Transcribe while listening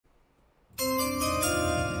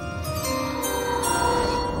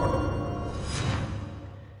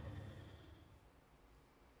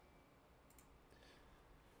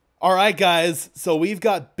All right, guys. So we've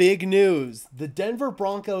got big news. The Denver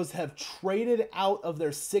Broncos have traded out of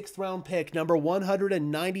their 6th round pick, number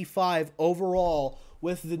 195 overall,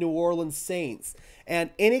 with the New Orleans Saints.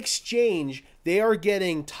 And in exchange, they are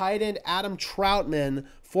getting tight end Adam Troutman,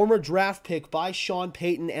 former draft pick by Sean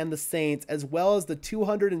Payton and the Saints, as well as the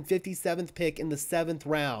 257th pick in the 7th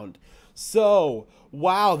round. So,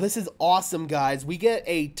 wow, this is awesome, guys. We get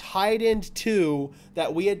a tight end 2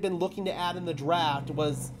 that we had been looking to add in the draft.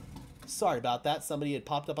 Sorry about that. Somebody had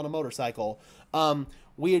popped up on a motorcycle.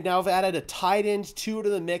 We now have added a tight end 2 to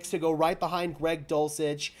the mix to go right behind Greg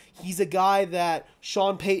Dulcich. He's a guy that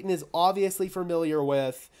Sean Payton is obviously familiar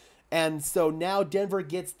with. And so now Denver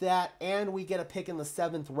gets that, and we get a pick in the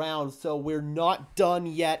 7th round. So we're not done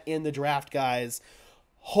yet in the draft, guys.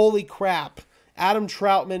 Holy crap. Adam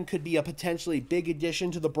Troutman could be a potentially big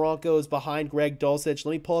addition to the Broncos behind Greg Dulcich.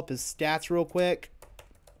 Let me pull up his stats real quick.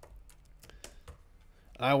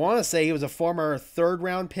 I want to say he was a former 3rd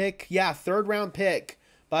round pick. Yeah, 3rd round pick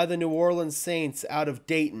by the New Orleans Saints out of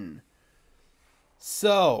Dayton.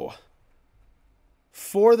 So,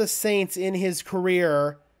 for the Saints in his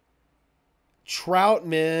career,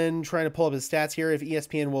 Troutman, trying to pull up his stats here if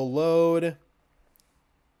ESPN will load.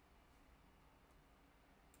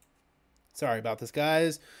 Sorry about this,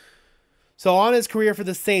 guys. So on his career for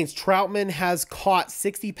the Saints, Troutman has caught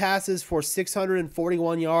 60 passes for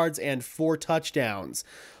 641 yards and 4 touchdowns.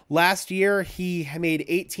 Last year, he made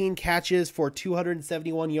 18 catches for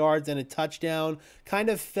 271 yards and a touchdown. Kind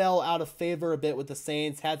of fell out of favor a bit with the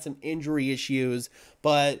Saints, had some injury issues,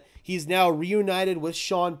 but he's now reunited with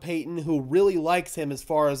Sean Payton, who really likes him as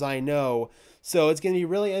far as I know. So it's going to be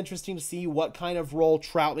really interesting to see what kind of role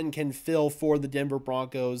Troutman can fill for the Denver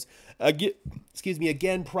Broncos.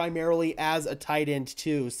 Again, primarily as a tight end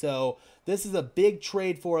too. So this is a big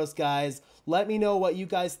trade for us, guys. Let me know what you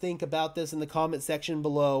guys think about this in the comment section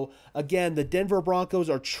below. Again, the Denver Broncos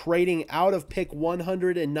are trading out of pick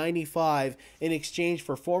 195 in exchange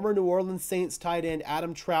for former New Orleans Saints tight end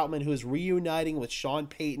Adam Troutman, who is reuniting with Sean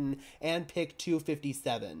Payton, and pick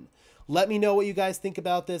 257. Let me know what you guys think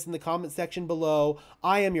about this in the comment section below.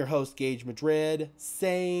 I am your host, Gage Madrid,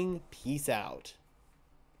 saying peace out.